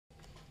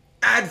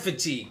ad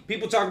fatigue.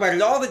 People talk about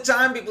it all the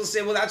time. People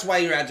say, well, that's why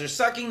your ads are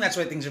sucking. That's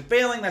why things are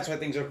failing. That's why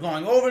things are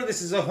going over.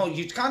 This is a whole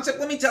huge concept.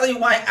 Let me tell you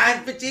why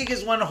ad fatigue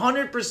is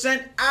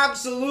 100%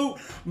 absolute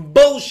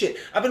bullshit.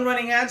 I've been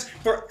running ads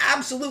for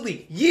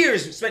absolutely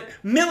years. Spent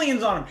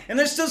millions on them. And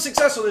they're still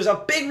successful. There's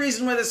a big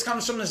reason where this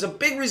comes from. There's a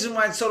big reason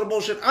why it's total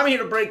bullshit. I'm here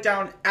to break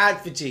down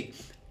ad fatigue.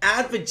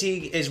 Ad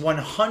fatigue is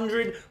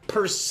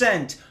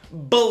 100%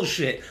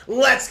 bullshit.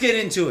 Let's get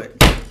into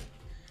it.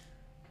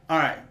 All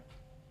right.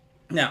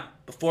 Now,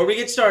 before we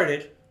get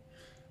started,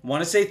 I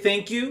want to say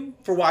thank you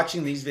for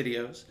watching these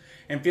videos.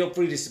 And feel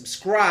free to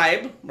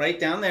subscribe right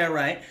down there,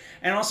 right?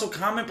 And also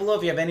comment below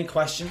if you have any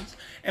questions.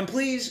 And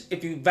please,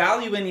 if you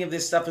value any of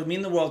this stuff, it would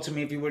mean the world to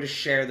me if you were to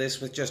share this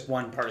with just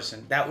one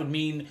person. That would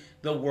mean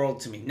the world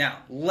to me. Now,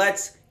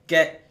 let's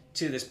get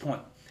to this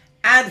point.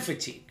 Ad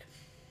fatigue.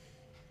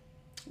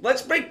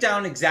 Let's break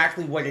down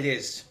exactly what it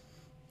is.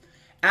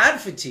 Ad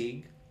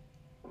fatigue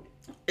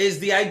is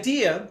the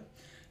idea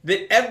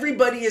that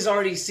everybody has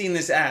already seen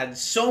this ad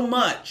so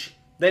much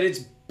that it's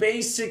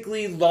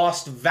basically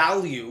lost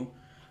value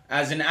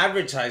as an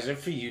advertiser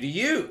for you to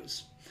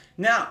use.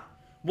 Now,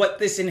 what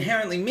this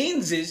inherently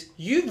means is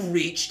you've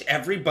reached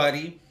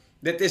everybody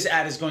that this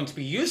ad is going to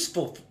be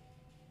useful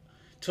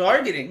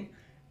targeting,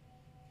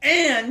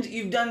 and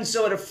you've done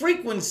so at a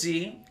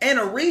frequency and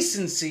a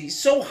recency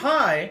so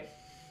high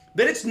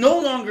that it's no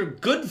longer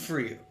good for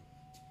you.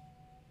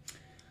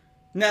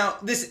 Now,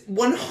 this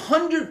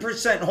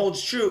 100%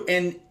 holds true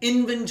in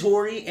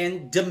inventory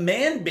and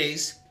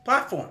demand-based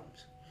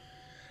platforms.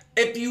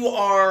 If you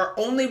are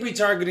only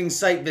retargeting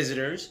site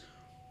visitors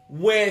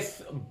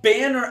with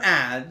banner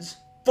ads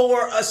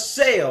for a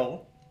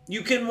sale,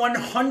 you can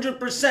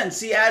 100%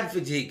 see ad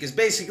fatigue, because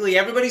basically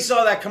everybody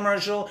saw that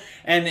commercial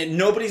and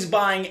nobody's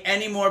buying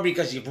anymore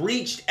because you've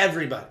reached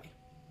everybody.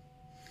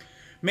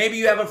 Maybe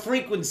you have a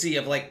frequency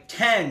of like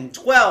 10,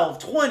 12,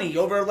 20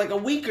 over like a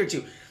week or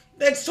two.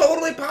 It's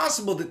totally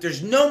possible that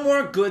there's no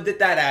more good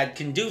that ad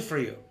can do for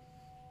you.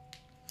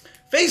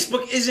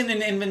 Facebook isn't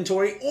an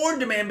inventory or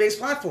demand-based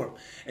platform.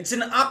 It's an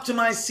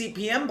optimized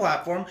CPM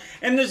platform,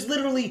 and there's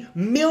literally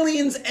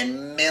millions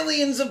and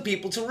millions of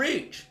people to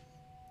reach.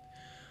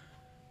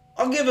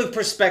 I'll give a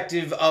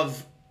perspective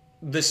of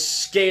the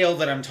scale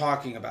that I'm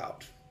talking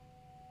about.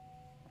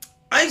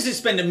 I used to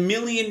spend $1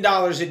 million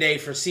a day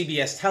for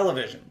CBS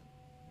television.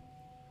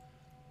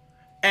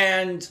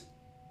 And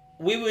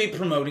we would be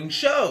promoting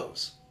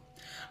shows.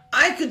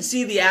 I could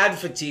see the ad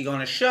fatigue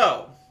on a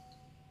show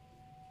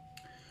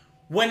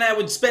when I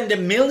would spend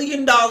 $1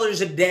 million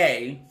a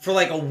day for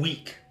like a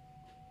week.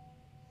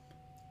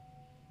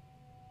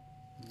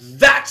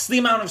 That's the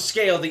amount of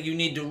scale that you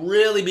need to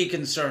really be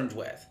concerned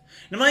with.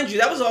 Now, mind you,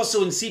 that was also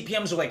when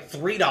CPMs were like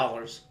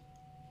 $3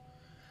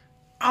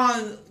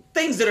 on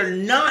things that are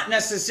not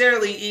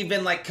necessarily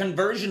even like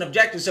conversion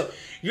objectives. So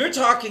you're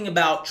talking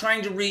about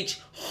trying to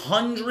reach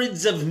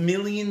hundreds of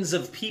millions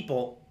of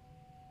people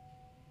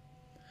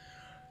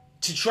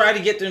to try to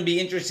get them to be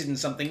interested in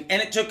something,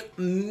 and it took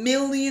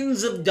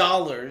millions of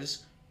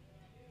dollars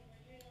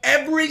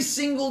every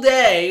single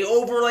day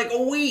over like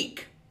a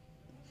week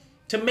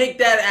to make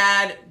that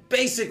ad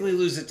basically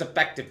lose its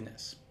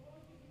effectiveness.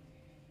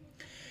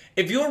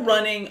 If you're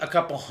running a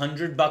couple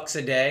 $100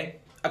 a day,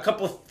 a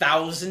couple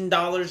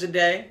 $1,000 a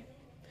day,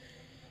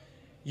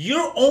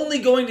 you're only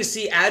going to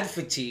see ad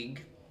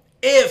fatigue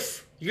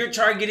if you're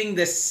targeting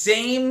the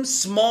same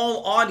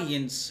small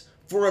audience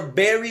for a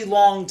very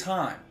long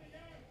time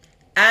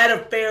at a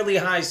fairly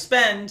high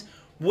spend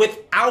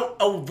without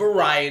a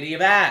variety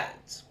of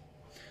ads.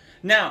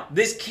 Now,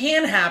 this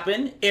can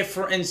happen if,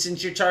 for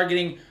instance, you're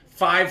targeting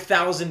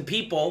 5,000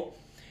 people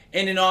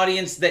in an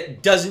audience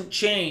that doesn't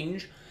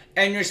change,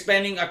 and you're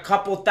spending a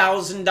couple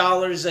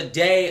 $1,000s a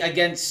day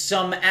against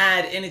some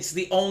ad, and it's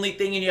the only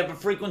thing, and you have a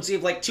frequency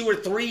of like 2 or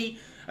 3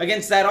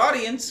 against that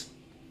audience.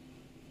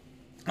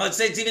 Let's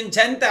say it's even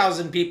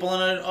 10,000 people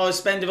and a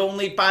spend of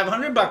only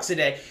 $500 a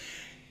day.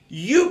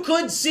 You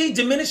could see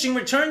diminishing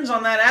returns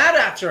on that ad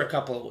after a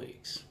couple of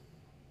weeks.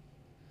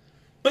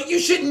 But you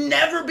should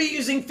never be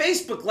using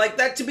Facebook like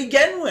that to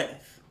begin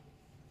with.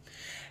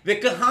 The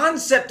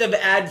concept of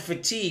ad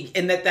fatigue,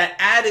 in that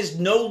ad is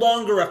no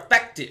longer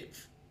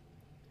effective,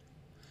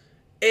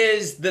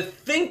 is the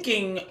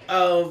thinking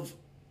of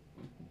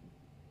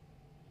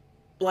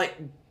like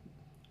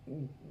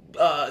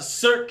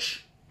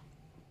search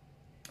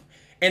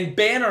and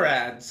banner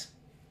ads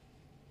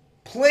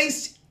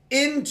placed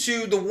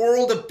into the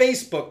world of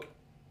Facebook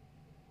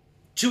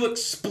to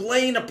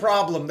explain a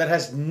problem that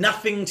has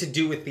nothing to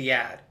do with the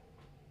ad.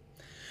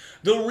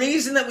 The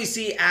reason that we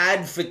see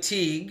ad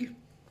fatigue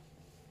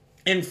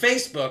in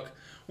Facebook,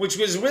 which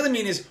was really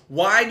mean is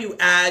why do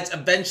ads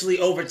eventually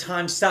over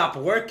time stop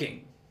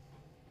working,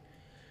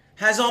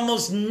 has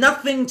almost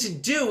nothing to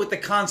do with the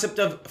concept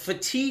of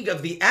fatigue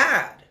of the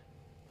ad.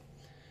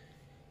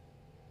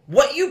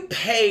 What you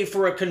pay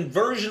for a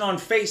conversion on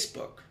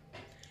Facebook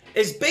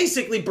is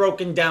basically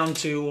broken down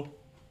to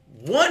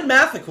one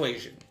math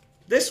equation.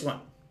 This one.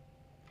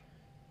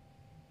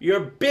 Your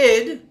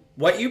bid,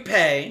 what you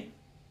pay,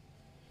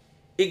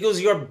 equals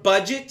your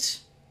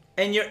budget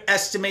and your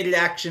estimated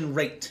action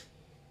rate.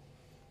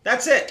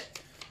 That's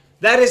it.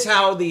 That is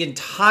how the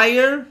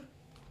entire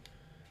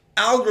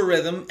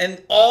algorithm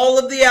and all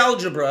of the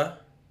algebra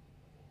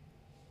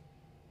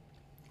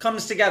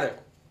comes together.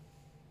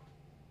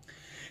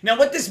 Now,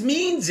 what this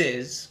means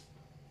is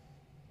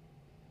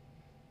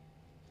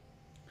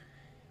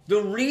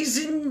the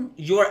reason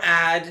your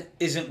ad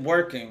isn't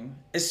working,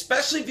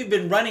 especially if you've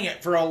been running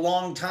it for a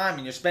long time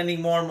and you're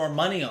spending more and more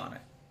money on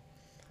it,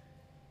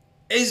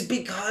 is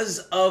because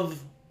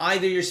of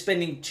either you're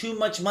spending too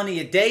much money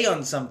a day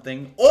on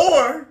something,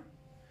 or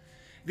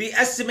the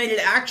estimated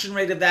action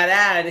rate of that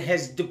ad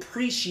has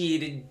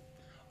depreciated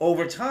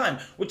over time,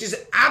 which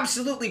is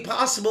absolutely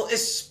possible,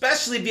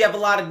 especially if you have a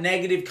lot of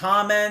negative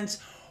comments,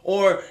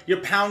 or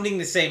you're pounding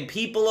the same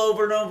people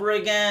over and over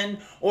again,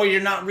 or you're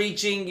not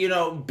reaching,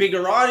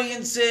 bigger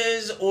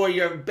audiences, or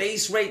your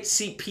base rate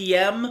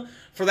CPM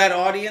for that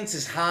audience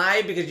is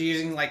high because you're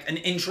using like an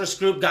interest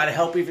group, gotta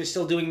help you if you're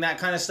still doing that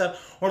kind of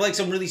stuff, or like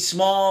some really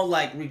small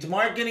like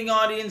retargeting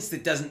audience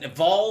that doesn't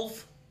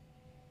evolve.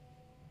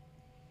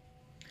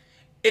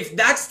 If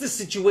that's the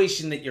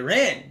situation that you're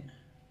in,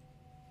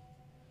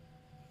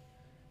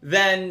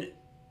 then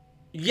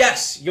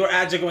yes, your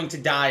ads are going to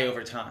die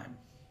over time.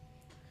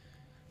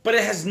 But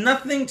it has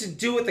nothing to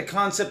do with the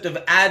concept of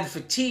ad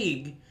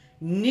fatigue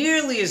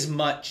nearly as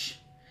much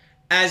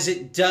as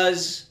it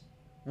does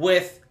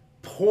with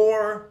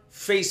poor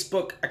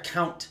Facebook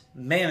account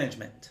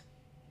management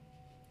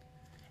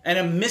and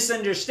a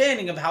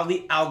misunderstanding of how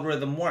the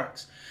algorithm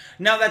works.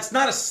 Now, that's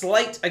not a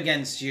slight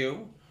against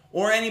you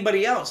or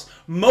anybody else.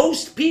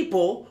 Most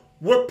people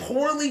were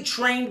poorly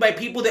trained by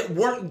people that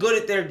weren't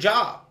good at their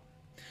job.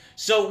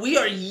 So we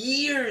are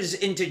years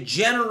into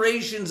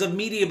generations of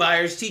media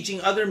buyers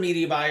teaching other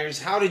media buyers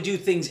how to do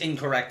things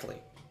incorrectly.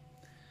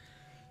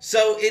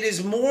 So it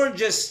is more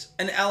just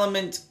an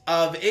element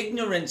of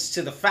ignorance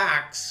to the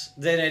facts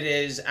than it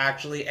is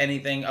actually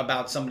anything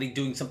about somebody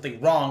doing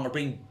something wrong or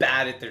being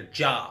bad at their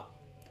job.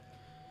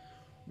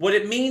 What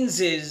it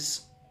means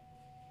is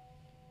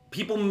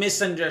people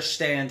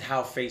misunderstand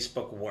how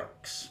Facebook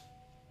works.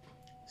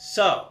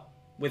 So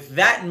with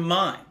that in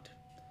mind,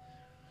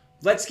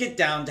 let's get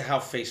down to how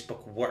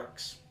Facebook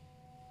works.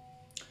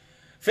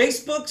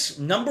 Facebook's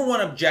number one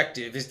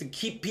objective is to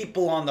keep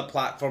people on the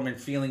platform and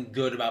feeling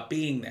good about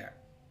being there.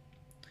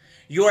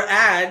 Your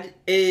ad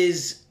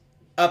is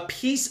a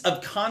piece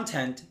of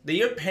content that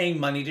you're paying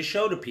money to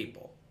show to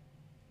people.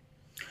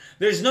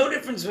 There's no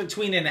difference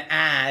between an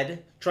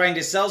ad trying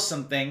to sell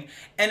something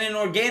and an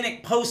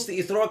organic post that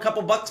you throw a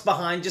couple bucks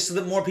behind just so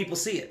that more people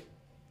see it.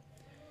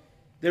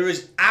 There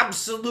is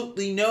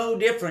absolutely no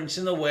difference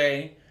in the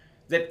way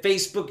that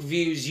Facebook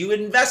views you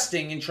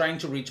investing in trying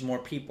to reach more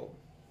people.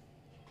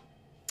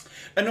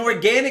 An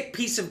organic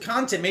piece of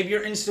content, maybe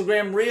your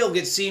Instagram reel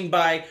gets seen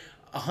by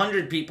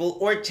 100 people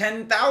or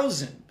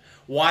 10,000.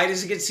 Why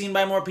does it get seen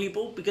by more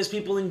people? Because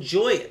people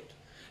enjoy it.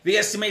 The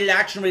estimated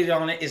action rate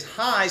on it is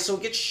high, so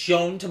it gets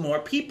shown to more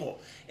people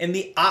in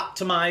the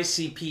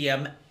optimized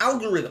CPM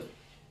algorithm.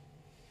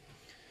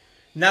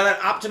 Now that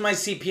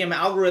optimized CPM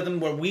algorithm,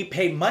 where we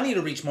pay money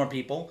to reach more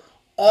people,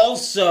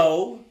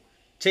 also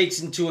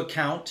takes into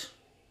account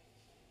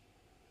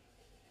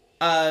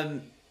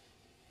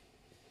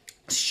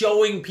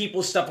showing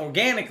people stuff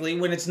organically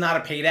when it's not a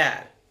paid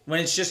ad,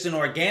 when it's just an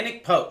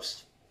organic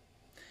post.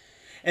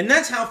 And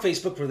that's how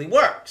Facebook really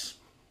works.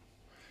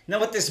 Now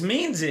what this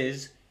means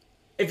is,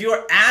 if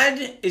your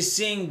ad is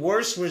seeing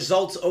worse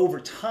results over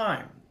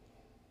time,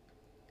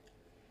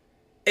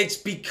 it's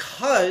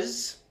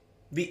because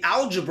the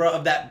algebra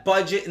of that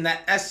budget and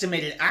that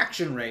estimated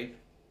action rate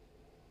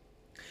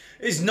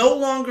is no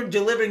longer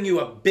delivering you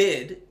a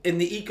bid in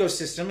the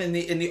ecosystem, in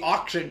the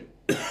auction.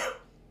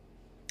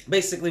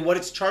 Basically, what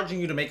it's charging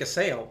you to make a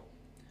sale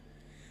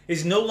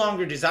is no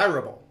longer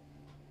desirable,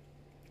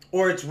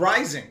 or it's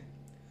rising.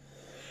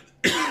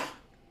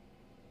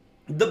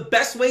 The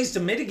best ways to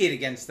mitigate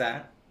against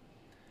that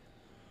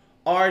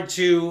are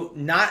to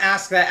not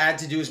ask that ad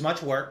to do as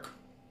much work.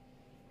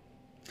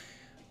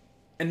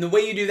 And the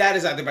way you do that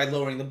is either by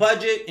lowering the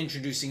budget,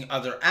 introducing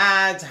other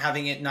ads,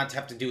 having it not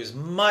have to do as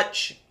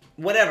much,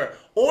 whatever,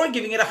 or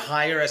giving it a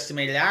higher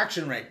estimated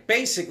action rate.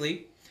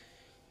 Basically,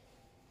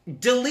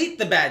 delete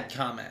the bad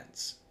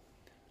comments.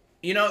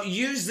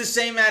 Use the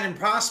same ad in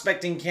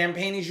prospecting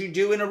campaign as you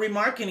do in a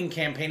remarketing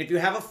campaign if you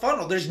have a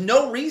funnel. There's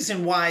no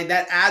reason why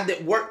that ad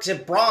that works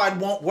at broad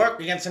won't work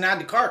against an ad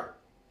to cart.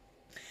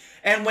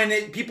 And when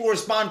people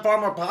respond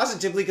far more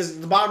positively because it's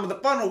at the bottom of the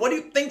funnel, what do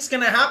you think's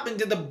going to happen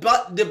to the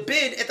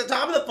bid at the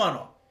top of the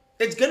funnel?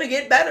 It's going to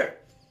get better.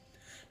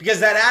 Because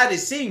that ad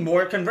is seeing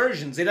more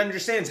conversions. It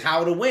understands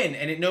how to win,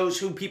 and it knows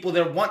who people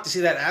there want to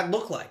see that ad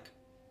look like.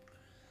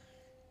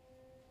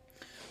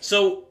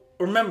 So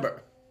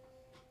remember,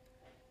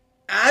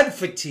 ad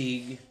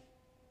fatigue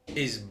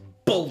is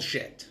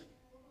bullshit.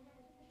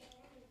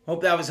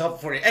 Hope that was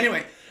helpful for you.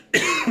 Anyway,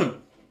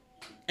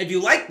 if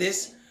you like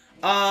this,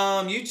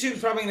 YouTube's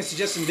probably going to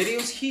suggest some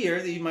videos here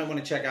that you might want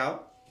to check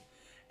out.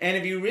 And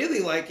if you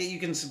really like it, you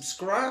can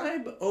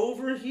subscribe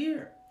over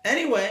here.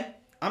 Anyway,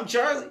 I'm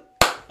Charlie.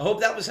 I hope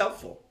that was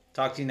helpful.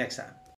 Talk to you next time.